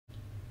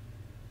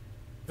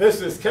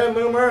This is Ken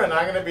Loomer, and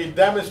I'm going to be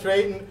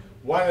demonstrating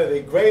one of the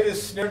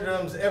greatest snare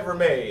drums ever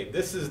made.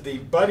 This is the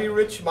Buddy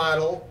Rich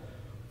model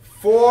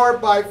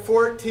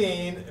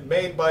 4x14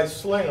 made by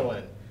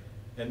Slingerland.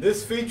 And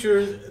this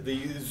features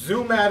the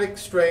Zoomatic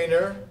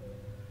strainer,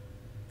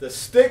 the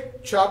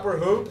stick chopper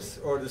hoops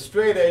or the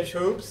straight edge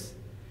hoops,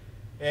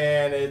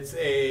 and it's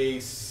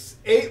a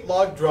 8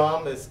 lug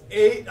drum. It's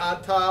 8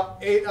 on top,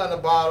 8 on the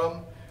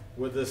bottom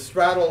with the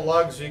straddled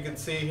lugs you can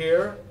see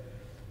here.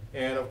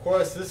 And of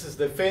course this is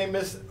the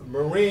famous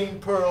marine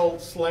pearl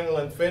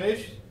Slingerland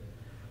finish.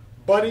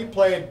 Buddy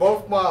played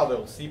both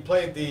models. He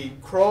played the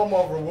chrome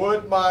over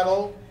wood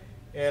model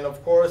and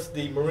of course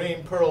the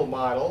marine pearl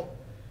model.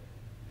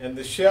 And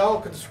the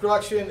shell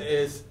construction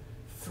is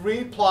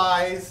 3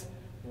 plies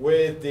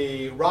with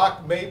the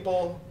rock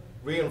maple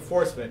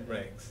reinforcement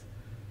rings.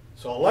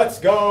 So let's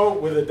go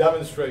with a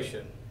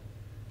demonstration.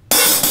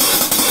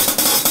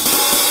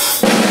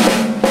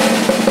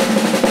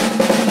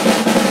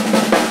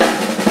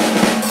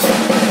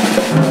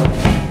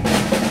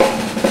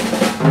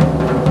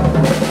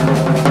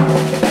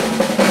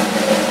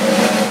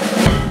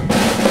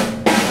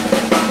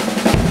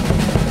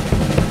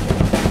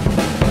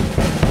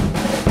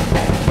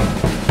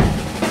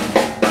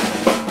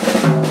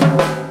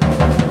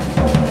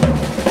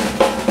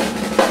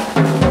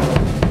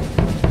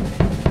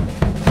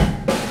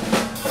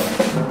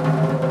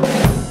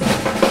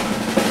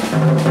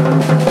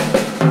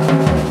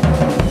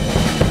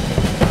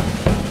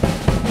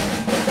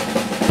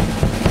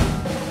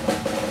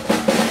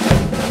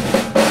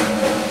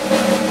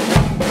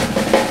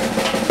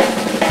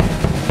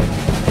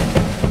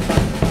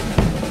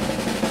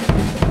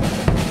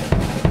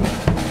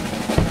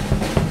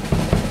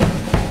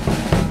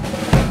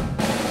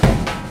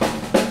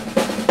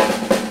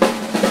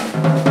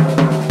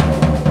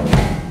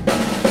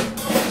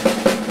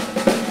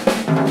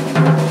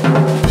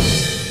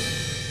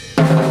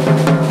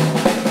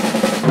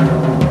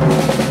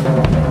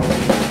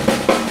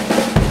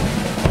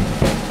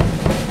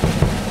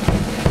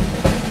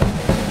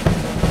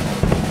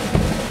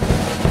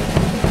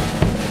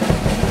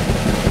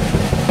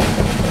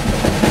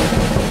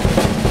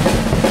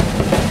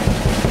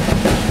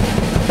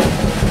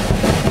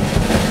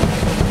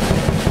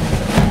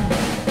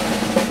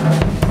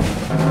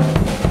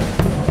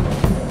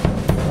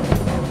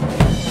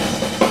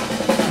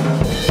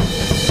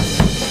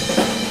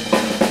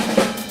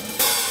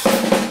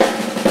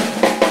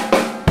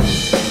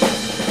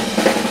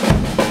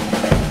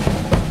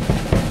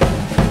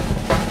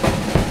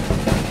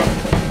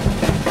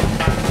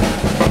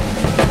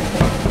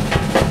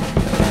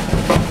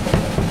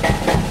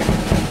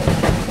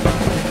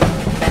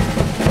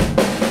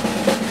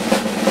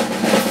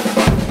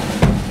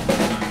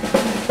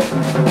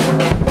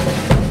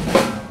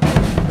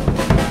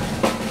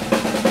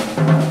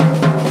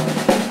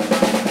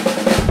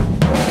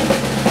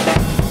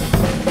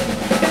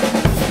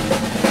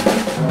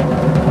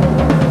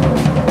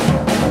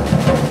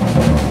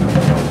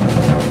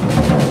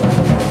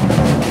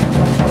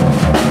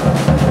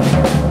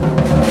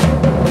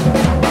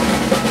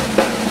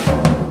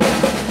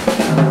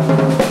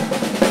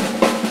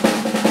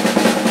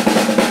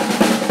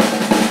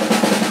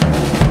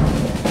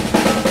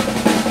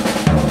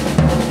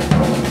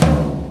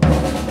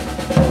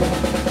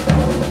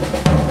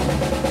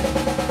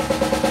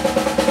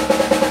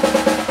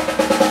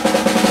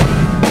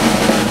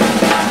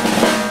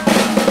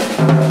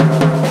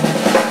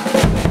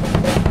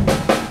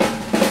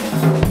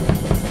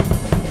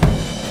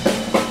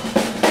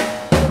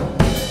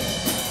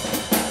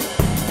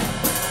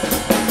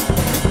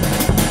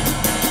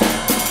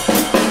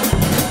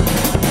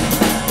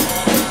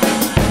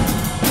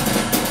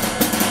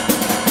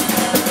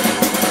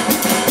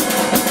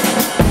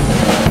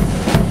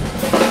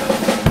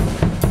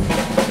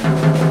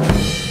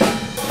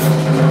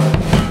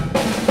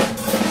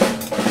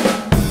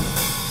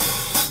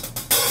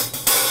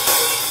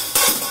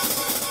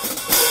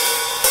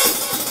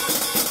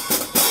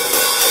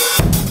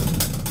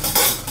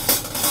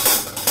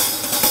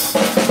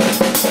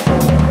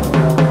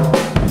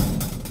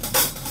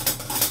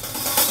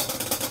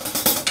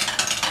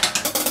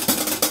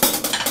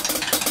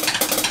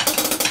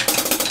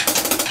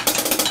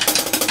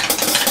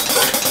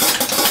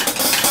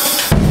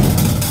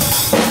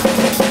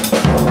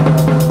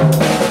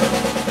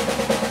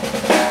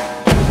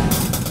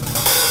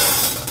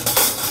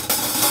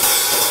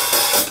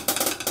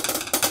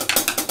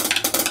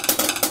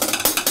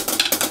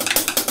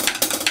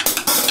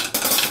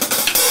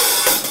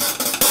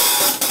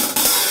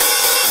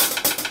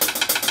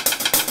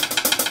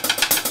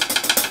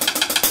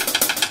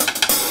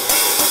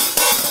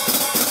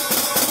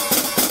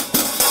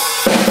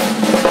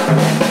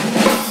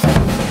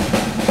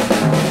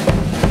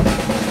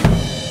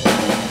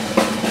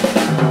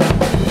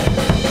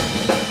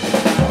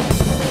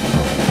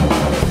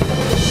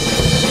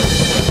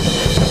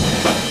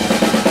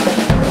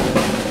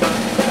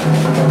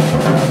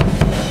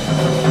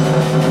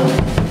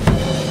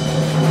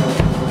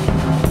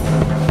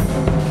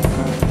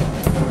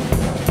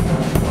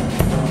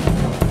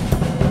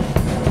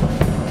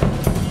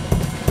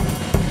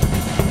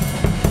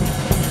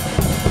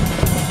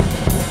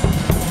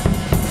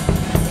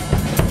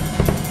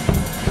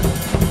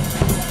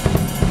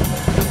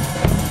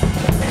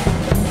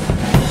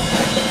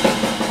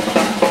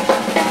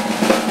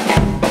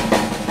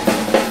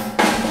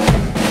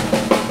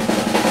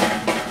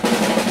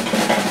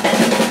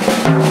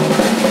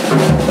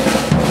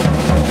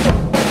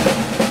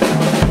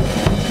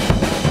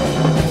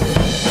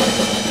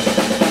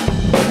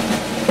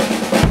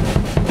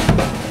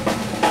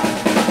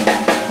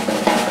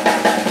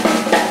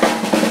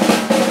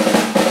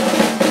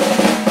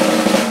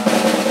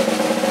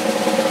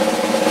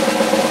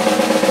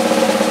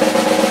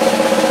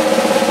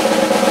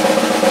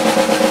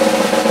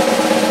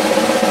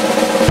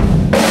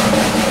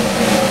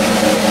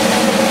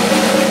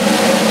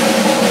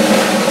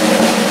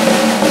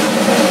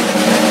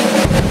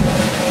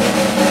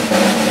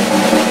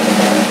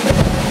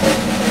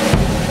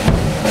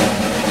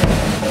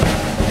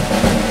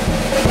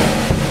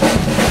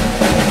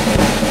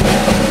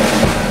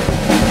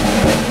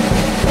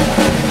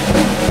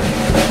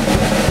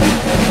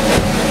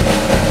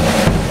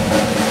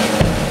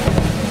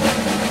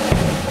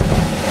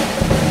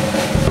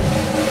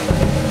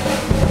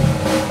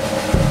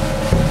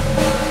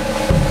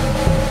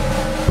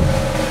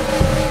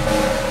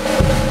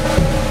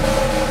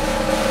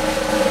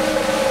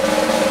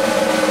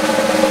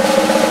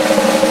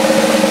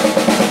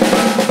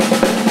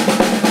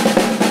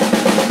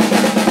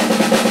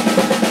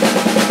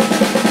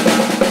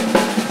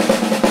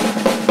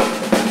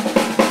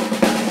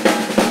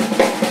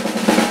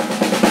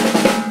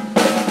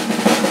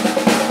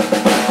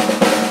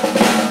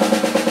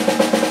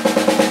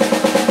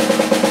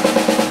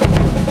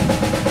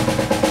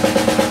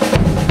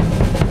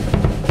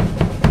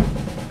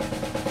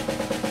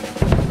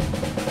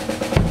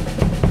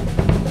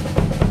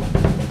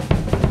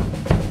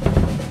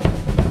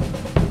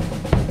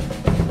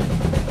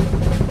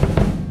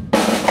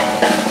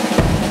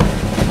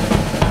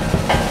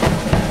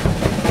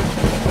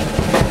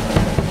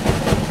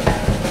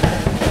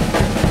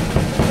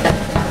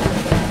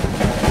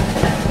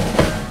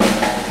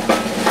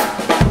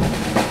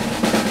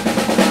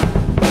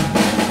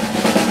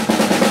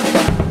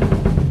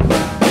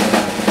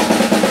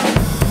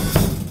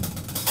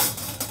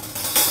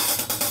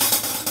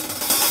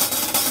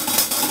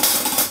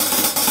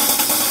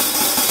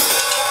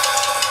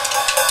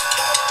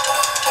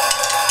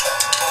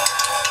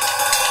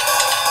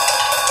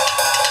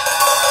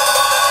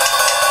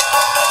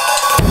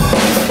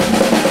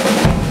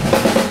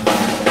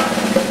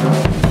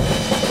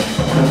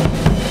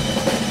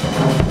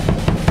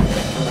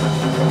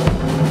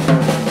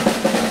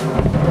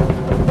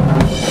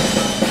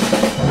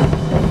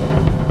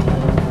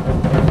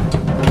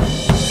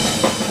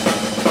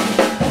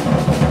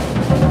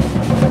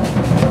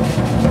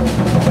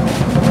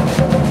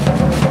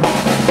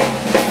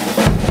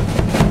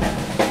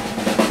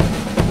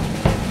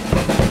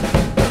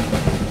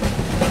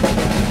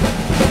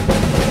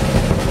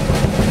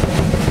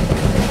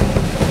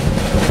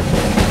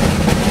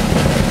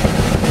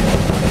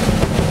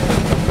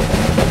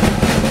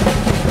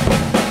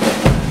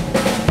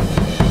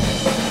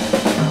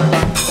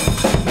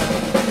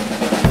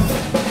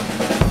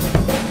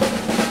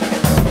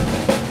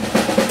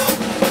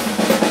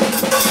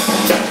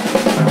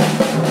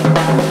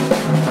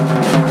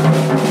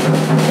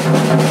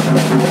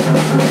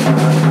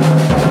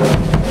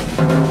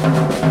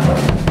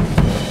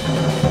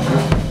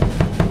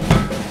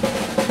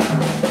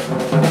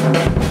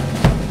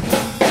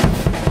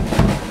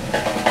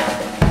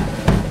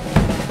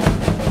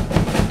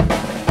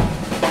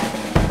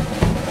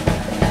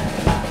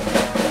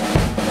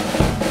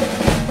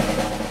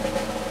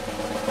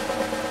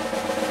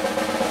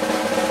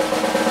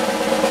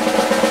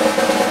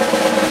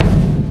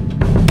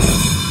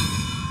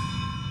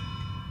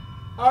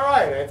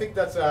 I think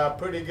that's a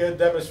pretty good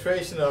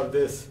demonstration of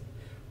this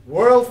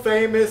world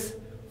famous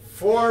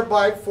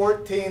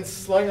 4x14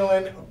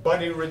 Slingerland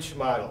Buddy Rich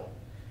model.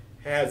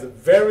 It has a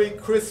very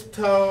crisp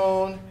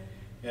tone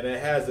and it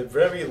has a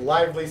very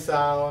lively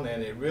sound,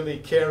 and it really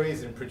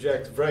carries and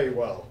projects very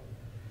well.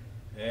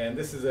 And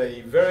this is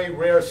a very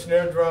rare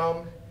snare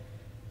drum,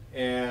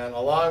 and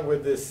along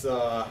with this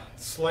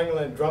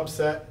Slingerland drum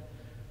set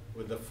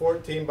with the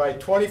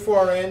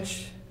 14x24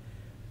 inch,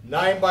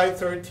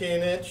 9x13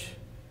 inch,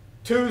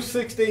 two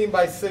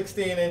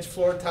 16x16 inch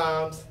floor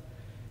toms,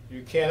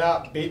 you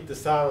cannot beat the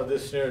sound of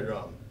this snare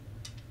drum.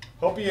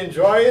 Hope you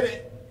enjoyed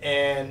it,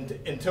 and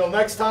until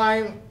next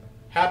time,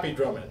 happy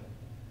drumming.